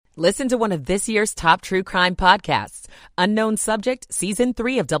Listen to one of this year's top true crime podcasts. Unknown Subject, Season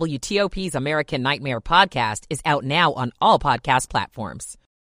 3 of WTOP's American Nightmare podcast is out now on all podcast platforms.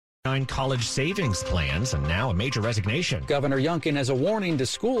 9 college savings plans and now a major resignation. Governor Youngkin has a warning to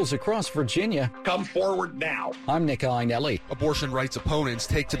schools across Virginia. Come forward now. I'm Nick Iannelli. Abortion rights opponents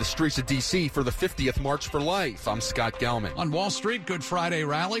take to the streets of D.C. for the 50th March for Life. I'm Scott Gelman. On Wall Street, Good Friday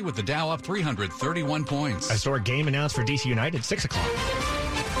rally with the Dow up 331 points. A historic game announced for D.C. United, 6 o'clock.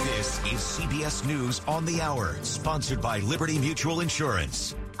 This is CBS News on the Hour, sponsored by Liberty Mutual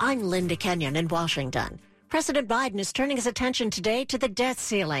Insurance. I'm Linda Kenyon in Washington. President Biden is turning his attention today to the debt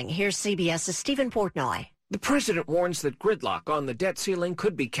ceiling. Here's CBS's Stephen Portnoy. The president warns that gridlock on the debt ceiling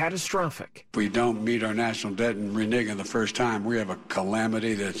could be catastrophic. If we don't meet our national debt and renege on the first time, we have a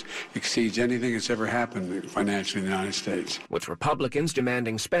calamity that exceeds anything that's ever happened financially in the United States. With Republicans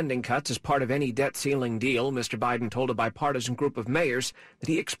demanding spending cuts as part of any debt ceiling deal, Mr. Biden told a bipartisan group of mayors that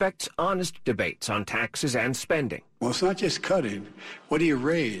he expects honest debates on taxes and spending. Well, it's not just cutting. What do you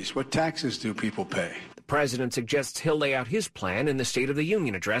raise? What taxes do people pay? The president suggests he'll lay out his plan in the State of the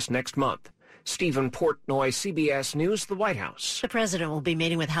Union address next month. Stephen Portnoy, CBS News, the White House. The president will be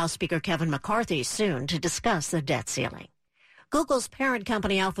meeting with House Speaker Kevin McCarthy soon to discuss the debt ceiling. Google's parent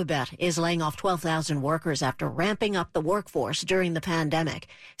company Alphabet is laying off 12,000 workers after ramping up the workforce during the pandemic.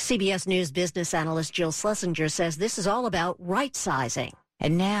 CBS News business analyst Jill Schlesinger says this is all about right-sizing.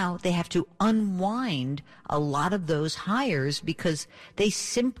 And now they have to unwind a lot of those hires because they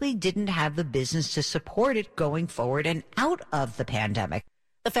simply didn't have the business to support it going forward and out of the pandemic.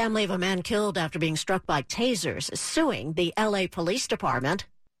 The family of a man killed after being struck by tasers is suing the L.A. Police Department.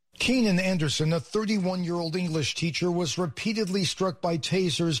 Keenan Anderson, a 31-year-old English teacher, was repeatedly struck by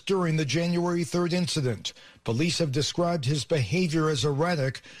tasers during the January 3rd incident. Police have described his behavior as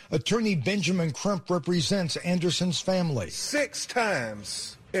erratic. Attorney Benjamin Crump represents Anderson's family. 6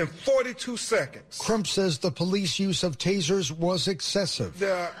 times in 42 seconds. Crump says the police use of tasers was excessive.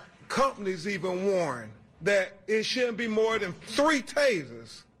 The companies even warned that it shouldn't be more than 3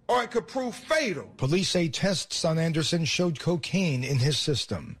 tasers, or it could prove fatal. Police say tests on Anderson showed cocaine in his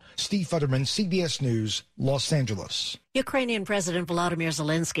system. Steve Futterman, CBS News, Los Angeles. Ukrainian President Volodymyr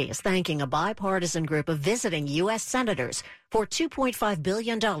Zelensky is thanking a bipartisan group of visiting U.S. senators for $2.5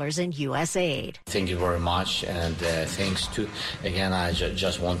 billion in U.S. aid. Thank you very much, and thanks to, again, I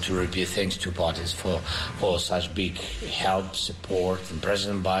just want to repeat thanks to parties for such big help, support, and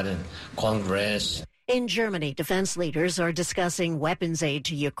President Biden, Congress. In Germany, defense leaders are discussing weapons aid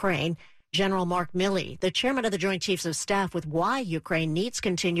to Ukraine. General Mark Milley, the chairman of the Joint Chiefs of Staff, with why Ukraine needs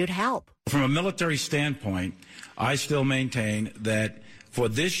continued help. From a military standpoint, I still maintain that for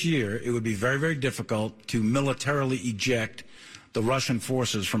this year, it would be very, very difficult to militarily eject the Russian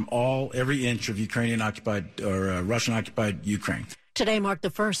forces from every inch of Ukrainian-occupied or Russian-occupied Ukraine. Today marked the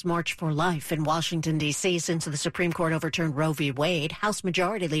first March for Life in Washington, D.C. since the Supreme Court overturned Roe v. Wade. House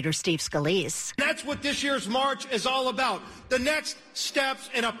Majority Leader Steve Scalise. That's what this year's march is all about, the next steps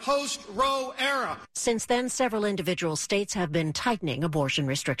in a post-Roe era. Since then, several individual states have been tightening abortion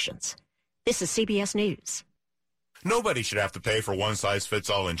restrictions. This is CBS News. Nobody should have to pay for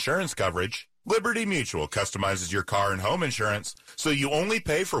one-size-fits-all insurance coverage. Liberty Mutual customizes your car and home insurance, so you only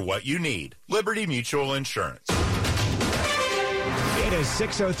pay for what you need. Liberty Mutual Insurance. It is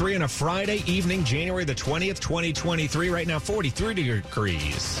 6:03 on a Friday evening, January the 20th, 2023. Right now, 43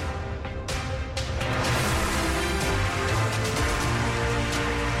 degrees.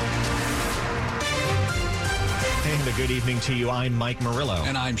 And a good evening to you. I'm Mike Murillo.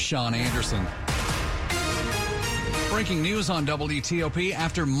 And I'm Sean Anderson. Breaking news on WTOP.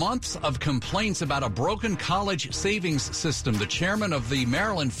 After months of complaints about a broken college savings system, the chairman of the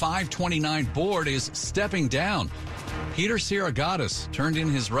Maryland 529 board is stepping down. Peter Sirigatis turned in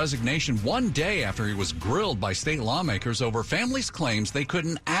his resignation one day after he was grilled by state lawmakers over families' claims they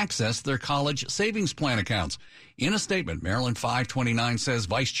couldn't access their college savings plan accounts. In a statement, Maryland 529 says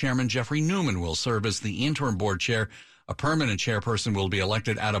Vice Chairman Jeffrey Newman will serve as the interim board chair. A permanent chairperson will be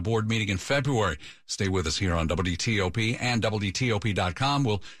elected at a board meeting in February. Stay with us here on WTOP and WTOP.com.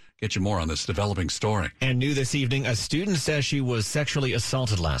 We'll get you more on this developing story. And new this evening, a student says she was sexually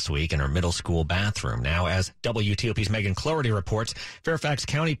assaulted last week in her middle school bathroom. Now, as WTOP's Megan Cloherty reports, Fairfax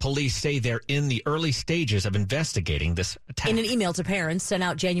County police say they're in the early stages of investigating this attack. In an email to parents sent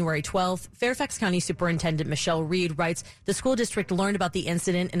out January 12th, Fairfax County Superintendent Michelle Reed writes, the school district learned about the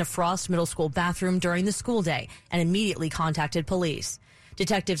incident in a Frost Middle School bathroom during the school day and immediately contacted police.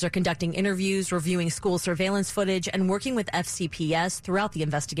 Detectives are conducting interviews, reviewing school surveillance footage, and working with FCPS throughout the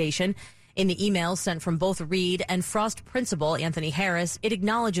investigation. In the email sent from both Reed and Frost principal Anthony Harris, it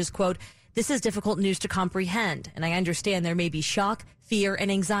acknowledges, quote, this is difficult news to comprehend, and I understand there may be shock, fear,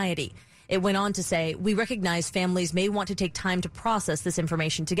 and anxiety. It went on to say, we recognize families may want to take time to process this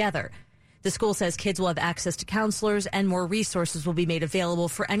information together. The school says kids will have access to counselors and more resources will be made available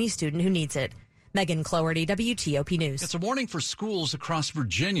for any student who needs it. Megan Cloherty, WTOP News. It's a warning for schools across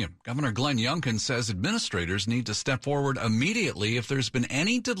Virginia. Governor Glenn Youngkin says administrators need to step forward immediately if there's been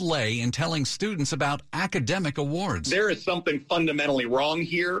any delay in telling students about academic awards. There is something fundamentally wrong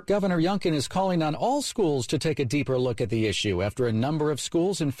here. Governor Youngkin is calling on all schools to take a deeper look at the issue after a number of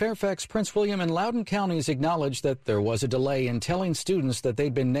schools in Fairfax, Prince William, and Loudoun counties acknowledged that there was a delay in telling students that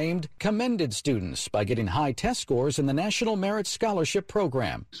they'd been named commended students by getting high test scores in the National Merit Scholarship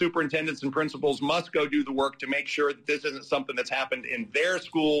Program. Superintendents and principals must go do the work to make sure that this isn't something that's happened in their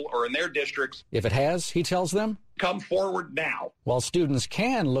school or in their districts. If it has, he tells them, come forward now. While students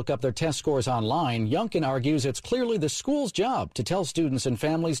can look up their test scores online, Youngkin argues it's clearly the school's job to tell students and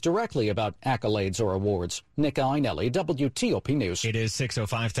families directly about accolades or awards. Nick Einelli, WTOP News. It is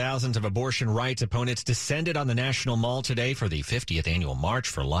 6:05. Thousands of abortion rights opponents descended on the National Mall today for the 50th annual March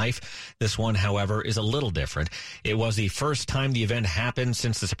for Life. This one, however, is a little different. It was the first time the event happened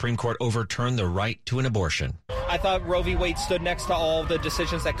since the Supreme Court overturned the right to an abortion. I thought Roe v. Wade stood next to all the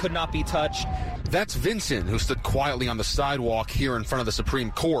decisions that could not be touched. That's Vincent, who stood quietly on the sidewalk here in front of the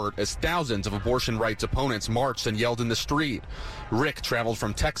Supreme Court as thousands of abortion rights opponents marched and yelled in the street. Rick traveled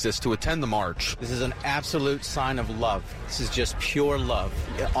from Texas to attend the march. This is an absolute sign of love. This is just pure love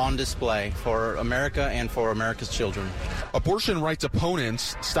on display for America and for America's children. Abortion rights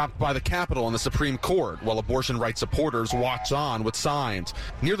opponents stopped by the Capitol and the Supreme Court, while abortion rights supporters watch on with signs.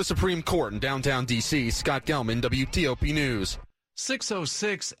 Near the Supreme Court in downtown D.C., Scott Gelman, WTOP News.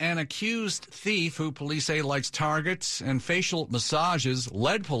 6:06, an accused thief who police say likes targets and facial massages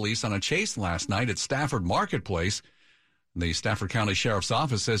led police on a chase last night at Stafford Marketplace. The Stafford County Sheriff's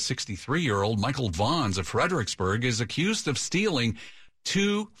Office says 63-year-old Michael Vons of Fredericksburg is accused of stealing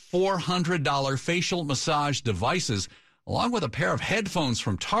two $400 facial massage devices along with a pair of headphones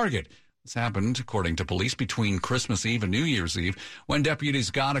from Target. This happened, according to police, between Christmas Eve and New Year's Eve, when deputies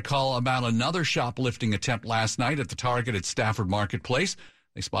got a call about another shoplifting attempt last night at the Target at Stafford Marketplace.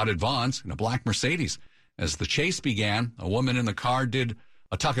 They spotted Vons in a black Mercedes. As the chase began, a woman in the car did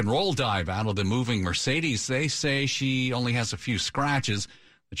a tuck-and-roll dive out of the moving Mercedes. They say she only has a few scratches.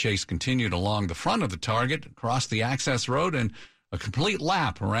 The chase continued along the front of the Target, across the access road, and a complete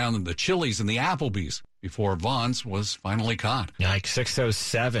lap around the Chili's and the Applebee's before Vons was finally caught. Yikes,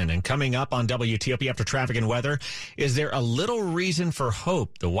 6:07. And coming up on WTOP after traffic and weather, is there a little reason for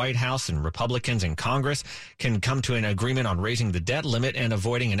hope the White House and Republicans in Congress can come to an agreement on raising the debt limit and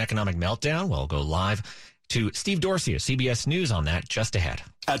avoiding an economic meltdown? We'll go live to Steve Dorsey of CBS News on that just ahead.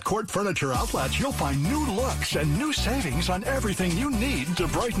 At Court Furniture Outlets, you'll find new looks and new savings on everything you need to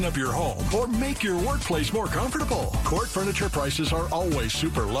brighten up your home or make your workplace more comfortable. Court Furniture prices are always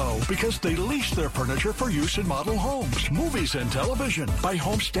super low because they lease their furniture for use in model homes, movies, and television by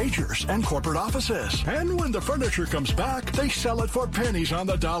home stagers and corporate offices. And when the furniture comes back, they sell it for pennies on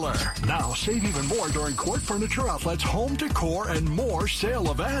the dollar. Now, save even more during Court Furniture Outlets' Home Decor and More sale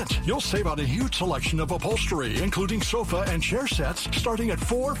event. You'll save on a huge selection of upholstery, including sofa and chair sets, starting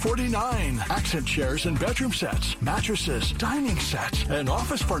at $449. Accent chairs and bedroom sets, mattresses, dining sets, and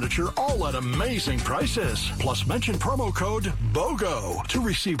office furniture, all at amazing prices. Plus, mention promo code BOGO to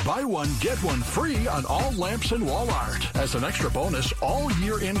receive buy one, get one free on all lamps and wall art. As an extra bonus, all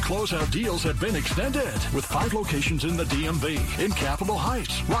year-end closeout deals have been extended with 5 locations in the DMV, in Capitol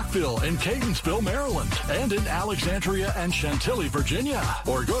Heights, Rockville, and Catonsville, Maryland, and in Alexandria and Chantilly, Virginia.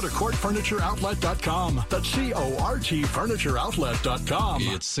 Or go to CourtFurnitureOutlet.com. That's CORT FurnitureOutlet.com.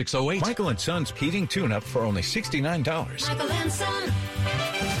 It's 6:08. Michael & Son's heating tune-up for only $69. Michael & Son.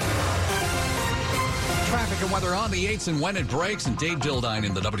 Traffic and weather on the 8s and when it breaks, and Dave Dildine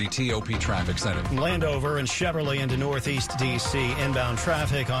in the WTOP Traffic Center. Landover and Cheverly into northeast D.C. Inbound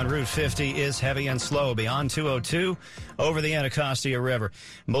traffic on Route 50 is heavy and slow beyond 202 over the Anacostia River.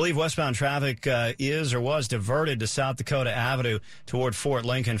 I believe westbound traffic is or was diverted to South Dakota Avenue toward Fort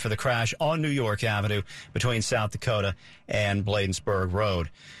Lincoln for the crash on New York Avenue between South Dakota and Bladensburg Road.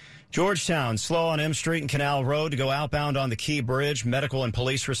 Georgetown, slow on M Street and Canal Road to go outbound on the Key Bridge. Medical and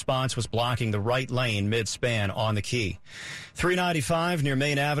police response was blocking the right lane mid-span on the Key. 395 near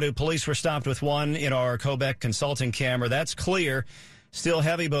Main Avenue. Police were stopped with one in our Quebec consulting camera. That's clear. Still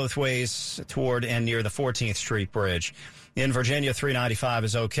heavy both ways toward and near the 14th Street Bridge. In Virginia, 395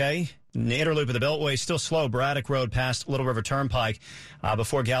 is okay. The interloop of the Beltway still slow. Braddock Road past Little River Turnpike.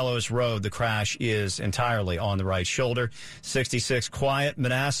 Before Gallows Road, the crash is entirely on the right shoulder. 66 quiet.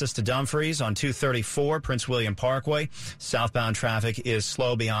 Manassas to Dumfries on 234 Prince William Parkway. Southbound traffic is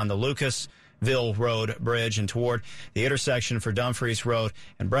slow beyond the Lucas Ville Road Bridge and toward the intersection for Dumfries Road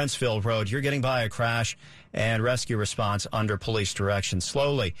and Brentsfield Road. You're getting by a crash and rescue response under police direction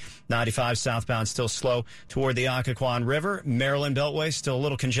slowly. 95 southbound still slow toward the Occoquan River. Maryland Beltway still a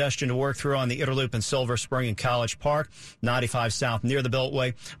little congestion to work through on the Interloop in Silver Spring and College Park. 95 south near the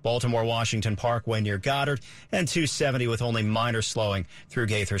Beltway. Baltimore-Washington Parkway near Goddard. And 270 with only minor slowing through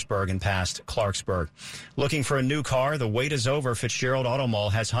Gaithersburg and past Clarksburg. Looking for a new car? The wait is over. Fitzgerald Auto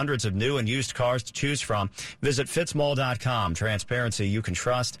Mall has hundreds of new and used cars to choose from. Visit fitzmall.com. Transparency you can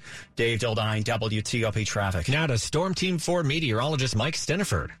trust. Dave Dildine, WTOP Traffic. Now to Storm Team 4 meteorologist Mike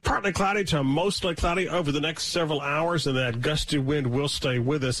Stiniford. Partly cloudy to mostly cloudy over the next several hours, and that gusty wind will stay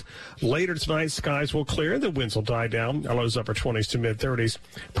with us. Later tonight, skies will clear. The winds will die down. Our lows upper 20s to mid-30s.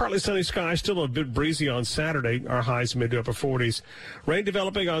 Partly sunny skies, still a bit breezy on Saturday. Our highs mid to upper 40s. Rain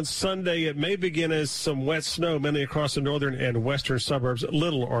developing on Sunday. It may begin as some wet snow, mainly across the northern and western suburbs.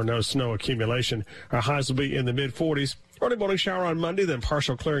 Little or no snow accumulation. Our highs will be in the mid-40s. Early morning shower on Monday, then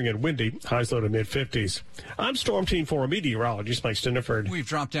partial clearing and windy. Highs low to mid-50s. I'm Storm Team 4 meteorologist Mike Stiniford. We've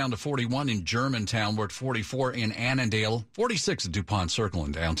dropped down to 41 in Germantown. We're at 44 in Annandale, 46 at DuPont Circle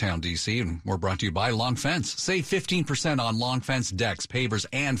in downtown D.C., and we're brought to you by Long Fence. Save 15% on Long Fence decks, pavers,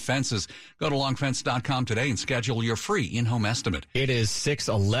 and fences. Go to longfence.com today and schedule your free in-home estimate. It is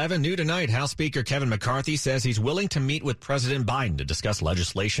 6:11. New tonight, House Speaker Kevin McCarthy says he's willing to meet with President Biden to discuss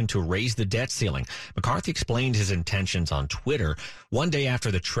legislation to raise the debt ceiling. McCarthy explained his intentions on Twitter one day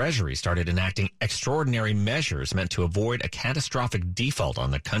after the Treasury started enacting extraordinary measures meant to avoid a catastrophic default on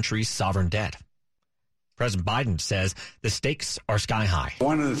the country's sovereign debt. President Biden says the stakes are sky high.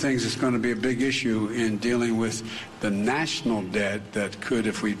 One of the things that's going to be a big issue in dealing with the national debt that could,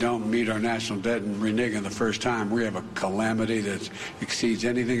 if we don't meet our national debt and renege on the first time, we have a calamity that exceeds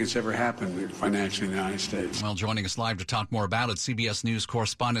anything that's ever happened financially in the United States. Well, joining us live to talk more about it, CBS News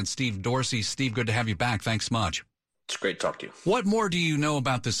correspondent Steve Dorsey. Steve, good to have you back. Thanks much. It's great to talk to you. What more do you know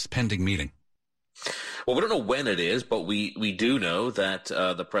about this pending meeting? Well, we don't know when it is, but we do know that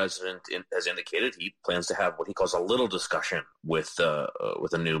the president has indicated he plans to have what he calls a little discussion with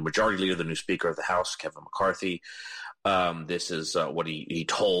a new majority leader, the new Speaker of the House, Kevin McCarthy. This is what he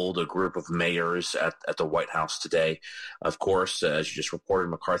told a group of mayors at the White House today. Of course, as you just reported,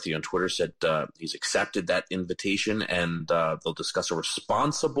 McCarthy on Twitter said he's accepted that invitation, and they'll discuss a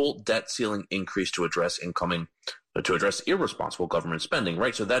responsible debt ceiling increase to address irresponsible government spending,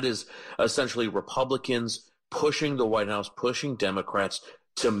 right? So that is essentially Republicans pushing the White House, pushing Democrats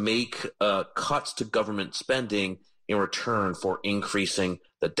to make cuts to government spending in return for increasing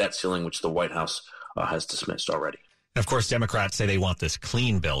the debt ceiling, which the White House has dismissed already. Of course, Democrats say they want this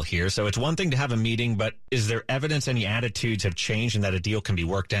clean bill here. So it's one thing to have a meeting, but is there evidence any attitudes have changed and that a deal can be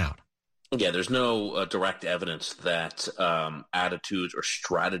worked out? Yeah, there's no direct evidence that attitudes or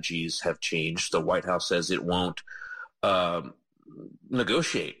strategies have changed. The White House says it won't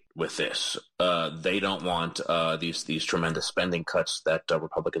negotiate with this. They don't want these tremendous spending cuts that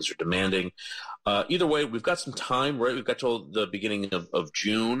Republicans are demanding. Either way, we've got some time, right? We've got till the beginning of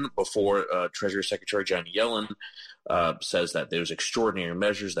June before Treasury Secretary Janet Yellen says that there's extraordinary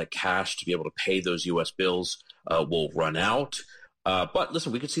measures, that cash to be able to pay those U.S. bills will run out. But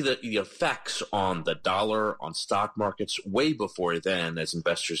listen, we could see the effects on the dollar, on stock markets way before then, as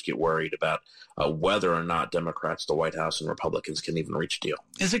investors get worried about whether or not Democrats, the White House, and Republicans can even reach a deal.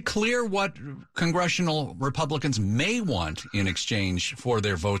 Is it clear what congressional Republicans may want in exchange for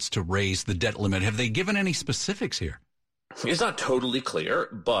their votes to raise the debt limit? Have they given any specifics here? It's not totally clear,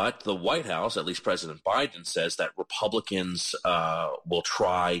 but the White House, at least President Biden, says that Republicans will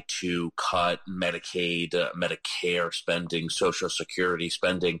try to cut Medicaid, Medicare spending, Social Security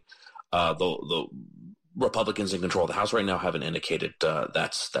spending. The Republicans in control of the House right now haven't indicated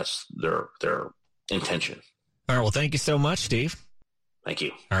that's their intention. All right. Well, thank you so much, Steve. Thank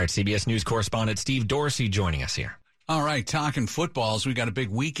you. All right. CBS News correspondent Steve Dorsey joining us here. All right. Talking footballs. We got a big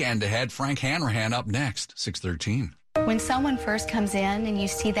weekend ahead. Frank Hanrahan up next, 6:13. When someone first comes in and you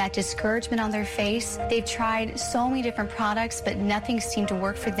see that discouragement on their face, they've tried so many different products, but nothing seemed to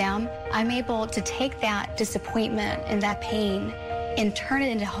work for them. I'm able to take that disappointment and that pain and turn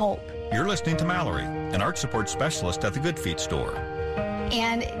it into hope. You're listening to Mallory, an art support specialist at the Good Feet store.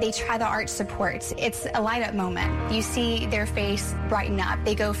 And they try the art supports. It's a light up moment. You see their face brighten up.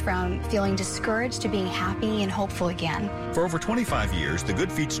 They go from feeling discouraged to being happy and hopeful again. For over 25 years, the Good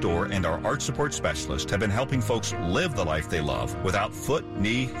Feet store and our art support specialist have been helping folks live the life they love without foot,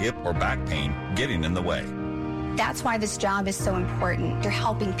 knee, hip, or back pain getting in the way. That's why this job is so important. You're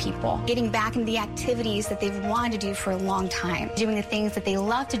helping people, getting back into the activities that they've wanted to do for a long time, doing the things that they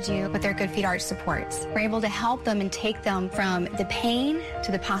love to do with their Good Feet Arch supports. We're able to help them and take them from the pain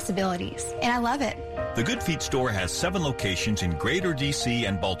to the possibilities. And I love it. The Good Feet store has 7 locations in Greater D.C.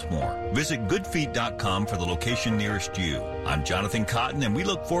 and Baltimore. Visit goodfeet.com for the location nearest you. I'm Jonathan Cotton, and we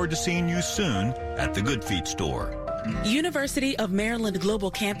look forward to seeing you soon at the Good Feet store. University of Maryland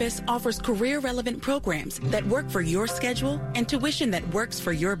Global Campus offers career-relevant programs that work for your schedule and tuition that works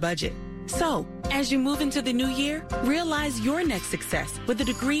for your budget. So, as you move into the new year, realize your next success with a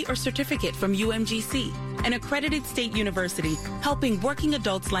degree or certificate from UMGC, an accredited state university helping working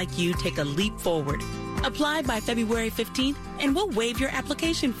adults like you take a leap forward. Apply by February 15th and we'll waive your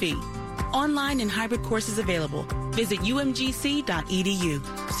application fee. Online and hybrid courses available. Visit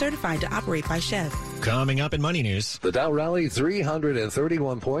umgc.edu. Certified to operate by Chev. Coming up in Money News. The Dow rallied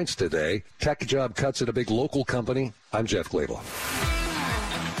 331 points today. Tech job cuts at a big local company. I'm Jeff Glable.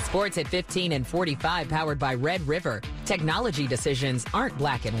 Sports at 15 and 45, powered by Red River. Technology decisions aren't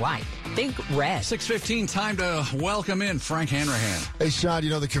black and white. Think red. 6:15, time to welcome in Frank Hanrahan. Hey, Sean, you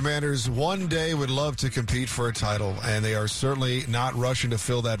know the Commanders one day would love to compete for a title, and they are certainly not rushing to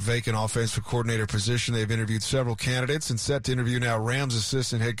fill that vacant offensive coordinator position. They've interviewed several candidates and set to interview now Rams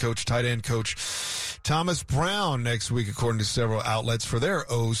assistant head coach, tight end coach Thomas Brown next week, according to several outlets, for their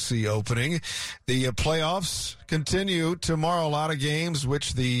OC opening. The playoffs continue tomorrow. A lot of games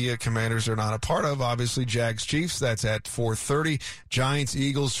which the Commanders are not a part of. Obviously, Jags Chiefs, that's at 4:30. Giants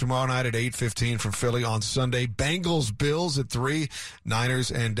Eagles tomorrow night at 8:15 from Philly on Sunday. Bengals Bills at 3. Niners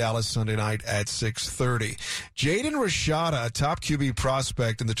and Dallas Sunday night at 6:30. Jaden Rashada, a top QB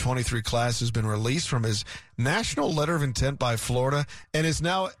prospect in the 23 class, has been released from his national letter of intent by Florida and is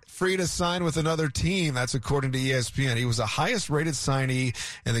now free to sign with another team. That's according to ESPN. He was the highest rated signee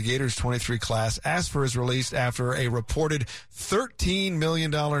in the Gators 23 class, asked for his release after a reported $13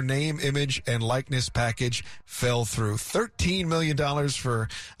 million name, image, and likeness package fell through. $13 million for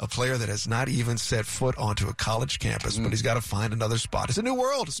a player that has not even set foot onto a college campus, but he's got to find another spot. It's a new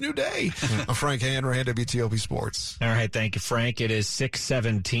world. It's a new day. I'm Frank Hanrahan, WTOP Sports. All right, thank you, Frank. It is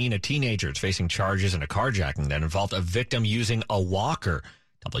 6:17. A teenager is facing charges in a carjacking that involved a victim using a walker.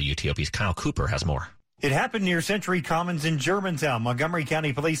 WTOP's Kyle Cooper has more. It happened near Century Commons in Germantown. Montgomery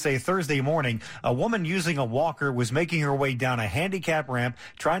County Police say Thursday morning, a woman using a walker was making her way down a handicap ramp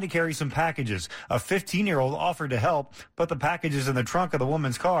trying to carry some packages. A 15-year-old offered to help, put the packages in the trunk of the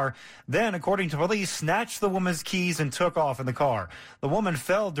woman's car, then, according to police, snatched the woman's keys and took off in the car. The woman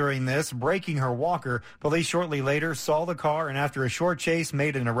fell during this, breaking her walker. Police shortly later saw the car and after a short chase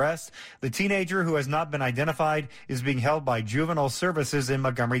made an arrest. The teenager, who has not been identified, is being held by Juvenile Services in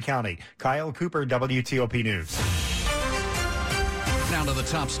Montgomery County. Kyle Cooper, WTOP News. Now to the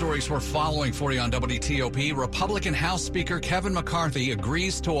top stories we're following for you on WTOP. Republican House Speaker Kevin McCarthy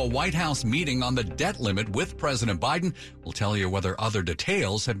agrees to a White House meeting on the debt limit with President Biden. We'll tell you whether other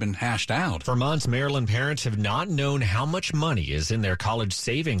details have been hashed out. For months, Maryland parents have not known how much money is in their college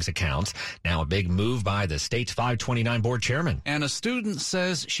savings accounts. Now a big move by the state's 529 board chairman. And a student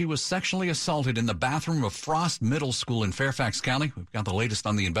says she was sexually assaulted in the bathroom of Frost Middle School in Fairfax County. We've got the latest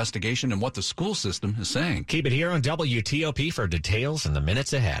on the investigation and what the school system is saying. Keep it here on WTOP for details in the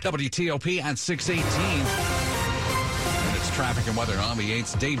minutes ahead. WTOP at 6:18. It's traffic and weather on the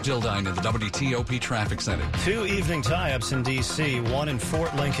 8th. Dave Dildine in the WTOP Traffic Center. 2 evening tie-ups in D.C., one in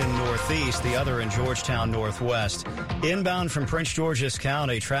Fort Lincoln Northeast, the other in Georgetown Northwest. Inbound from Prince George's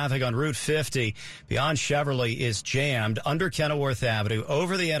County, traffic on Route 50 beyond Cheverly is jammed under Kenilworth Avenue,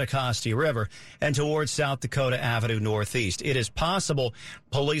 over the Anacostia River, and towards South Dakota Avenue Northeast. It is possible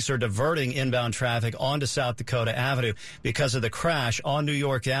police are diverting inbound traffic onto South Dakota Avenue because of the crash on New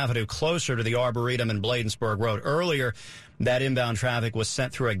York Avenue closer to the Arboretum and Bladensburg Road. Earlier, that inbound traffic was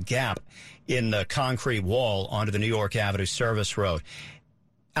sent through a gap in the concrete wall onto the New York Avenue service road.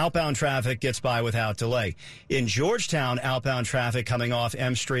 Outbound traffic gets by without delay. In Georgetown, outbound traffic coming off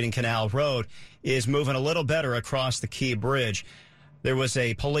M Street and Canal Road is moving a little better across the Key Bridge. There was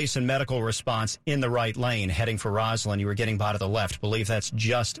a police and medical response in the right lane heading for Roslyn. You were getting by to the left. Believe that's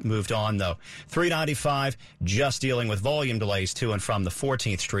just moved on, though. 395 just dealing with volume delays to and from the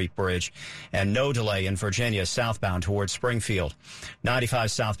 14th Street Bridge, and no delay in Virginia southbound toward Springfield.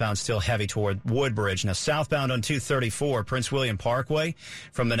 95 southbound still heavy toward Woodbridge. Now southbound on 234 Prince William Parkway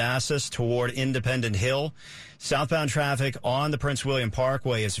from Manassas toward Independent Hill. Southbound traffic on the Prince William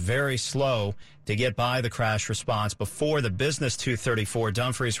Parkway is very slow to get by the crash response before the business 234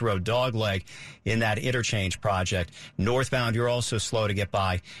 Dumfries Road dogleg in that interchange project. Northbound, you're also slow to get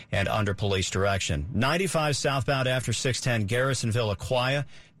by and under police direction. 95 southbound after 610 Garrisonville Aquia.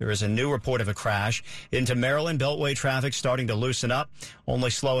 There is a new report of a crash. Into Maryland, Beltway traffic starting to loosen up.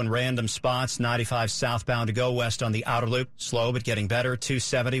 Only slow in random spots. 95 southbound to go west on the outer loop. Slow but getting better.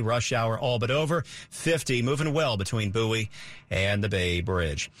 270 rush hour all but over. 50 moving well between Bowie and the Bay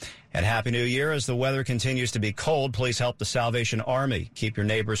Bridge. And Happy New Year. As the weather continues to be cold, please help the Salvation Army. Keep your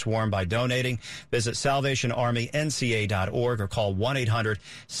neighbors warm by donating. Visit salvationarmynca.org or call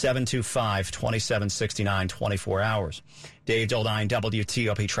 1-800-725-2769 24 hours. Dave Dildine,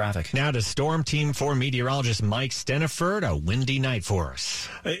 WTOP Traffic. Now to Storm Team 4 meteorologist Mike Steniford. A windy night for us.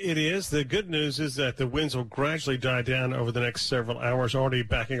 It is. The good news is that the winds will gradually die down over the next several hours, already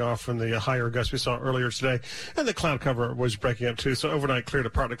backing off from the higher gusts we saw earlier today. And the cloud cover was breaking up, too. So overnight clear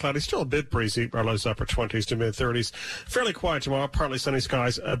to partly cloudy. Still a bit breezy. Our lows upper 20s to mid-30s. Fairly quiet tomorrow. Partly sunny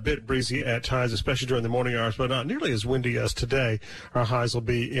skies. A bit breezy at times, especially during the morning hours, but not nearly as windy as today. Our highs will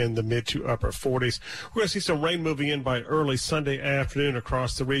be in the mid to upper 40s. We're going to see some rain moving in by early Sunday afternoon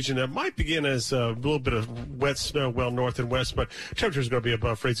across the region. It might begin as a little bit of wet snow well north and west, but temperatures are going to be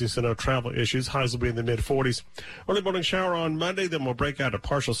above freezing, so no travel issues. Highs will be in the mid-40s. Early morning shower on Monday, then we'll break out to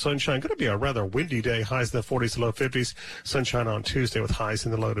partial sunshine. Going to be a rather windy day. Highs in the 40s to low 50s. Sunshine on Tuesday with highs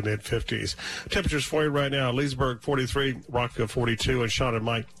in the low to mid-50s. Temperatures for you right now: Leesburg 43, Rockville 42, and Sean and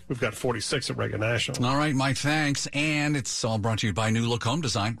Mike, we've got 46 at Reagan National. All right, Mike, thanks. And it's all brought to you by New Look Home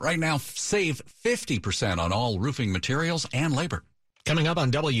Design. Right now, save 50% on all roofing materials and labor. Coming up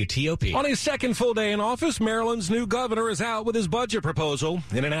on WTOP. On his second full day in office, Maryland's new governor is out with his budget proposal.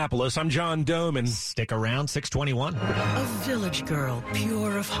 In Annapolis, I'm John Doman. Stick around, 621. A village girl,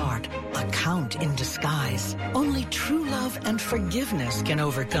 pure of heart, a count in disguise. Only true love and forgiveness can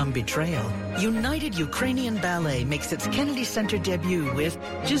overcome betrayal. United Ukrainian Ballet makes its Kennedy Center debut with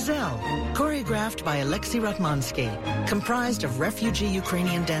Giselle, choreographed by Alexei Ratmansky. Comprised of refugee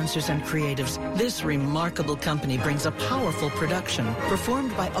Ukrainian dancers and creatives, this remarkable company brings a powerful production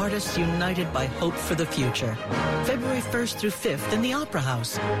performed by artists united by hope for the future. February 1st through 5th in the Opera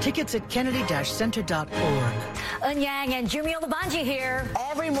House. Tickets at kennedy-center.org. Yang and Jumio Labanji here.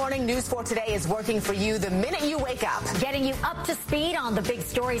 Every morning, News 4 Today is working for you the minute you wake up. Getting you up to speed on the big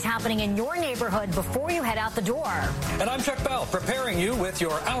stories happening in your neighborhood before you head out the door. And I'm Chuck Bell, preparing you with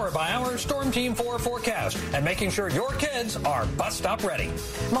your hour-by-hour Storm Team 4 forecast and making sure your kids are bus stop ready.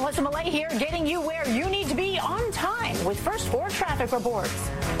 Melissa Millay here, getting you where you need to be on time with First 4 traffic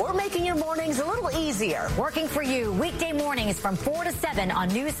reports. We're making your mornings a little easier. Working for you weekday mornings from 4 to 7 on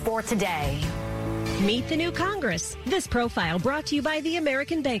News 4 Today. Meet the new Congress. This profile brought to you by the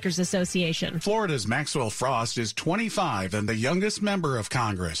American Bankers Association. Florida's Maxwell Frost is 25 and the youngest member of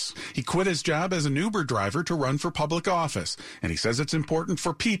Congress. He quit his job as an Uber driver to run for public office, and he says it's important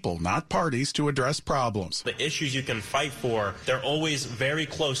for people, not parties, to address problems. The issues you can fight for, they're always very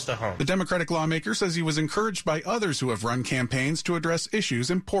close to home. The Democratic lawmaker says he was encouraged by others who have run campaigns to address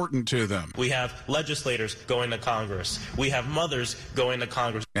issues important to them. We have legislators going to Congress. We have mothers going to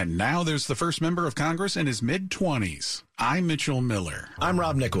Congress. And now there's the first member of Congress in his mid-20s. I'm Mitchell Miller. I'm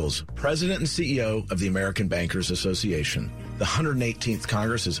Rob Nichols, President and CEO of the American Bankers Association. The 118th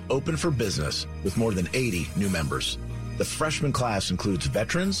Congress is open for business with more than 80 new members. The freshman class includes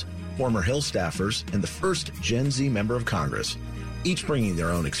veterans, former Hill staffers, and the first Gen Z member of Congress, each bringing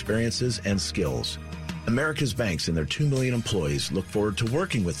their own experiences and skills. America's banks and their 2 million employees look forward to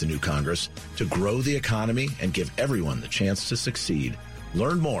working with the new Congress to grow the economy and give everyone the chance to succeed.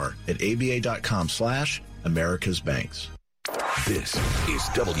 Learn more at aba.com/America's Banks. This is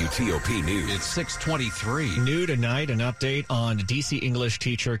WTOP News. It's 6:23. New tonight, an update on D.C. English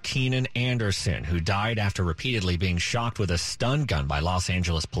teacher Keenan Anderson, who died after repeatedly being shocked with a stun gun by Los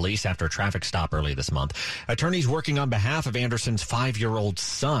Angeles police after a traffic stop early this month. Attorneys working on behalf of Anderson's 5-year-old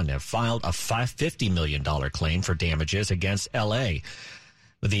son have filed a $50 million claim for damages against L.A.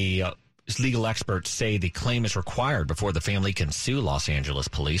 The legal experts say the claim is required before the family can sue Los Angeles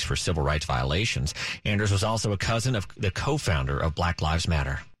police for civil rights violations. Anders was also a cousin of the co-founder of Black Lives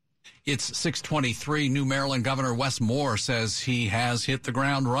Matter. It's 6:23. New Maryland Governor Wes Moore says he has hit the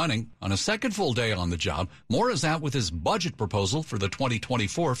ground running. On a second full day on the job, Moore is out with his budget proposal for the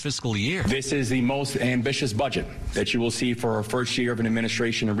 2024 fiscal year. This is the most ambitious budget that you will see for our first year of an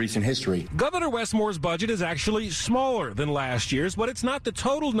administration in recent history. Governor Wes Moore's budget is actually smaller than last year's, but it's not the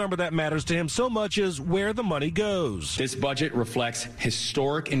total number that matters to him so much as where the money goes. This budget reflects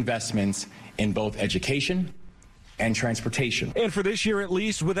historic investments in both education and transportation. And for this year, at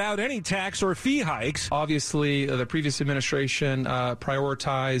least, without any tax or fee hikes. Obviously, the previous administration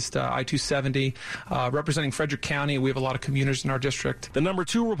prioritized I-270. Representing Frederick County, we have a lot of commuters in our district. The number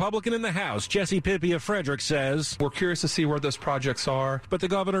 2 Republican in the House, Jesse Pippy of Frederick, says, we're curious to see where those projects are. But the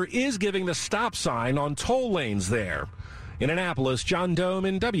governor is giving the stop sign on toll lanes there. In Annapolis, John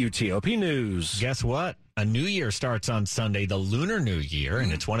Doman, WTOP News. Guess what? A new year starts on Sunday, the Lunar New Year,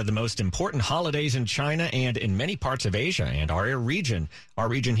 and it's one of the most important holidays in China and in many parts of Asia. And our region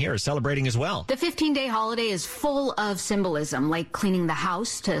here is celebrating as well. The 15-day holiday is full of symbolism, like cleaning the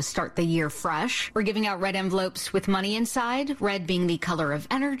house to start the year fresh. We're giving out red envelopes with money inside, red being the color of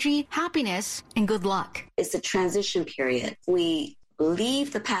energy, happiness, and good luck. It's a transition period. We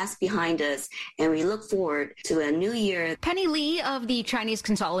leave the past behind us and we look forward to a new year. Penny Lee of the Chinese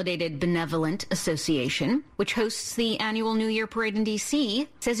Consolidated Benevolent Association, which hosts the annual New Year parade in D.C.,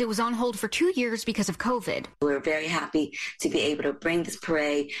 says it was on hold for 2 years because of COVID. We're very happy to be able to bring this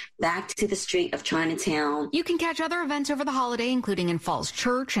parade back to the street of Chinatown. You can catch other events over the holiday, including in Falls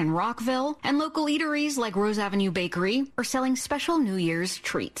Church and Rockville, and local eateries like Rose Avenue Bakery are selling special New Year's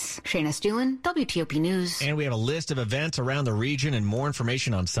treats. Shayna Stulin, WTOP News. And we have a list of events around the region and more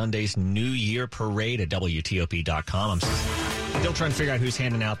information on Sunday's New Year parade at WTOP.com. I'm still trying to figure out who's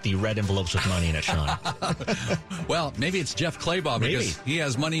handing out the red envelopes with money in it, Sean. Well, maybe it's Jeff Claybaugh because he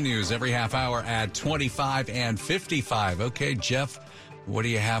has money news every half hour at 25 and 55. Okay, Jeff, what do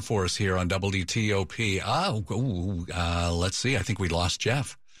you have for us here on WTOP? Let's see. I think we lost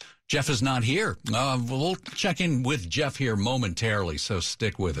Jeff. Jeff is not here. We'll check in with Jeff here momentarily, so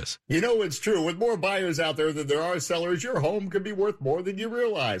stick with us. You know, it's true. With more buyers out there than there are sellers, your home could be worth more than you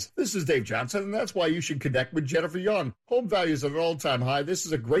realize. This is Dave Johnson, and that's why you should connect with Jennifer Young. Home values at an all-time high. This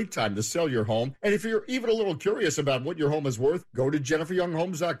is a great time to sell your home. And if you're even a little curious about what your home is worth, go to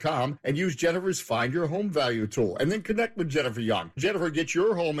JenniferYoungHomes.com and use Jennifer's Find Your Home Value tool, and then connect with Jennifer Young. Jennifer gets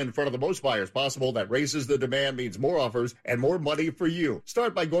your home in front of the most buyers possible. That raises the demand, means more offers, and more money for you.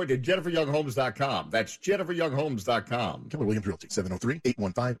 Start by going to JenniferYoungHomes.com. That's JenniferYoungHomes.com. Keller Williams Realty,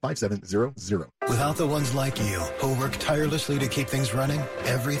 703-815-5700. Without the ones like you, who work tirelessly to keep things running,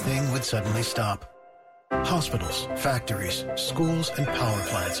 everything would suddenly stop. Hospitals, factories, schools, and power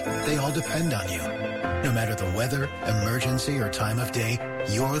plants, they all depend on you. No matter the weather, emergency, or time of day,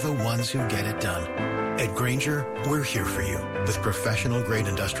 you're the ones who get it done. At Grainger, we're here for you with professional-grade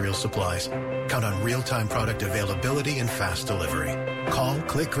industrial supplies. Count on real-time product availability and fast delivery. Call,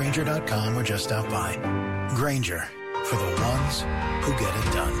 click Grainger.com, or just stop by. Grainger, for the ones who get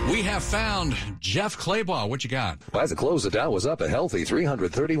it done. We have found Jeff Claybaugh. What you got? Well, as it closed, the Dow was up a healthy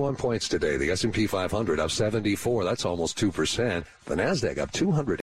 331 points today. The S&P 500 up 74. That's almost 2%. The NASDAQ up 200.